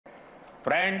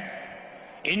Friends,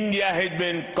 India has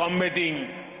been combating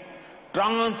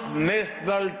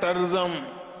transnational terrorism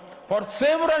for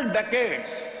several decades.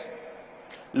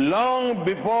 Long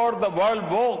before the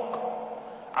world woke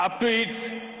up to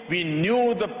it, we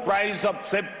knew the price of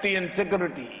safety and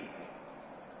security.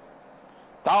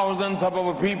 Thousands of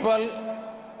our people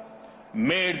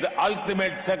made the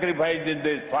ultimate sacrifice in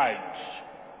this fight.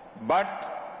 But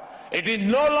it is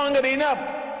no longer enough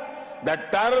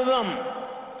that terrorism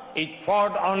is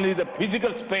fought only the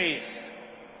physical space.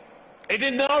 It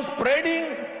is now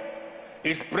spreading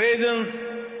its presence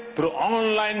through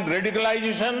online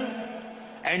radicalization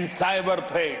and cyber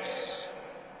threats.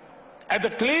 At the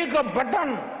click of a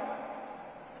button,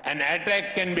 an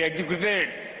attack can be executed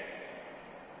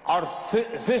or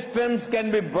systems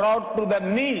can be brought to their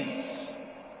knees.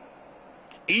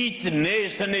 Each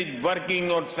nation is working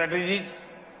on strategies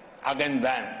against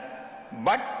them.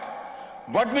 But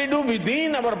what we do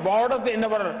within our borders in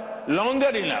our longer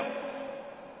enough,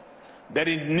 there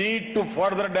is need to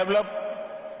further develop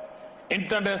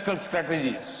international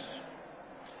strategies.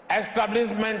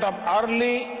 Establishment of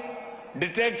early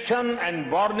detection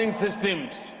and warning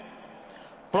systems,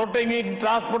 protecting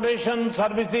transportation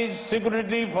services,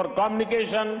 security for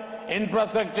communication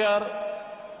infrastructure,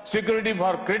 security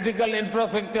for critical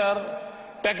infrastructure,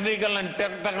 technical and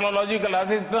technological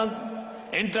assistance,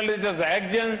 intelligence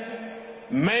agents,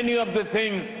 many of the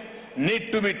things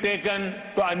need to be taken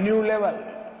to a new level.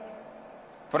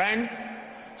 Friends,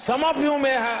 some of you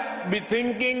may be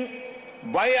thinking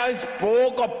why I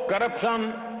spoke of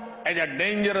corruption as a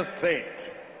dangerous threat.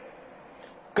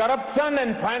 Corruption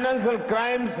and financial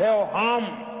crimes have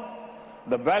harmed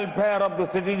the welfare of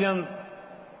the citizens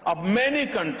of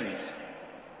many countries.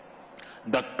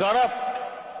 The corrupt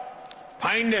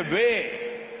find a way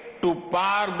to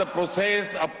park the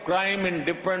process of crime in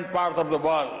different parts of the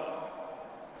world.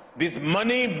 This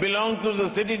money belongs to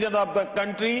the citizens of the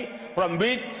country from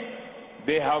which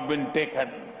they have been taken.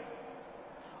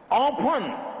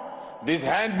 Often, this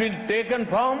has been taken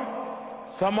from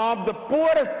some of the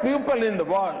poorest people in the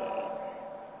world.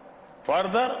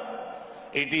 Further,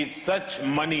 it is such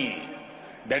money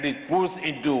that is pushed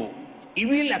into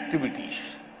evil activities.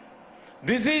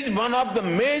 This is one of the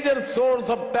major sources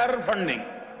of terror funding,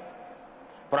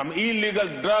 from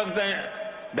illegal drugs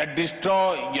that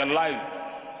destroy your life,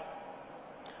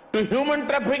 to human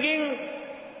trafficking,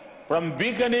 from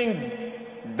weakening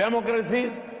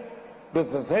democracies to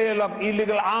the sale of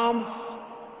illegal arms.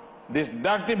 This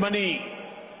dirty money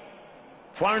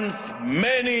funds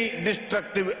many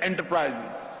destructive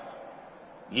enterprises.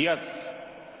 Yes,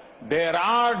 there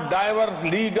are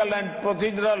diverse legal and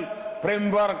procedural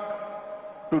framework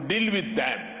to deal with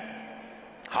them.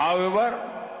 However,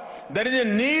 there is a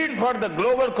need for the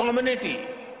global community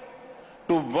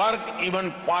to work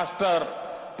even faster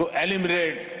to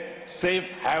eliminate safe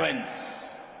havens.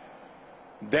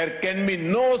 There can be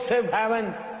no safe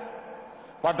havens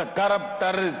for the corrupt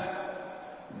terrorists,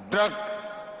 drug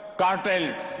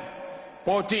cartels,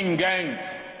 poaching gangs,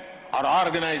 or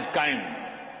organized crime.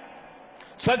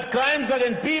 Such crimes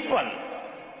against people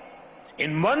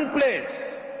in one place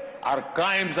are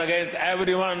crimes against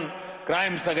everyone,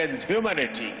 crimes against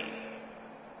humanity.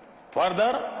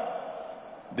 Further,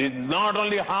 this not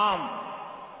only harm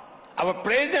our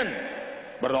present,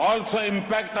 but also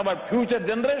impact our future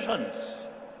generations.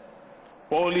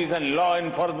 Police and law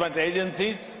enforcement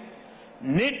agencies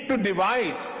need to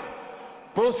devise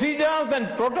procedures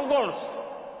and protocols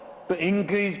to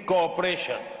increase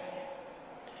cooperation.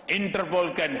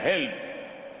 Interpol can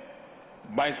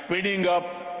help by speeding up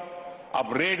of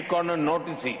red corner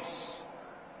notices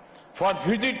for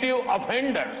fugitive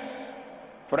offenders.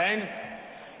 Friends,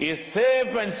 a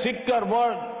safe and secure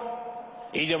world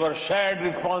is our shared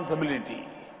responsibility.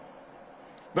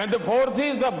 When the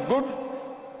forces of good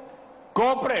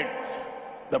cooperate,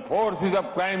 the forces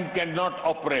of crime cannot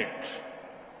operate.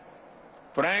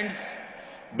 Friends,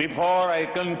 before I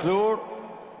conclude,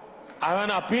 I have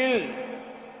an appeal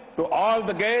to all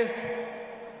the guests.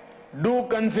 Do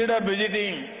consider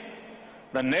visiting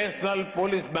the National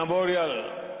Police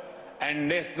Memorial and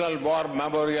National War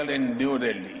Memorial in New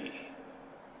Delhi.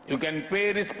 You can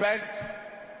pay respects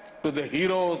to the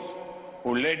heroes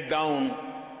who laid down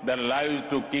their lives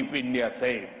to keep India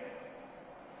safe.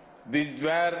 These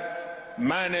were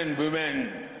men and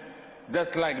women,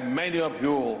 just like many of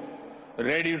you,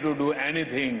 ready to do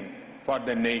anything for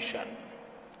the nation.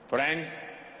 Friends,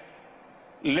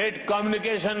 let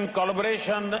communication,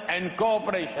 collaboration and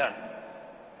cooperation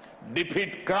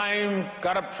defeat crime,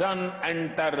 corruption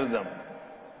and terrorism.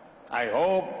 I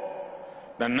hope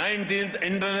the 19th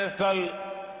International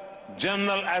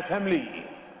General Assembly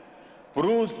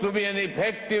proves to be an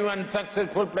effective and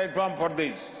successful platform for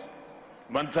this.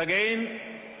 Once again,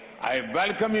 I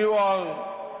welcome you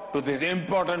all to this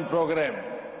important program.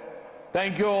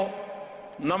 Thank you.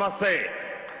 Namaste.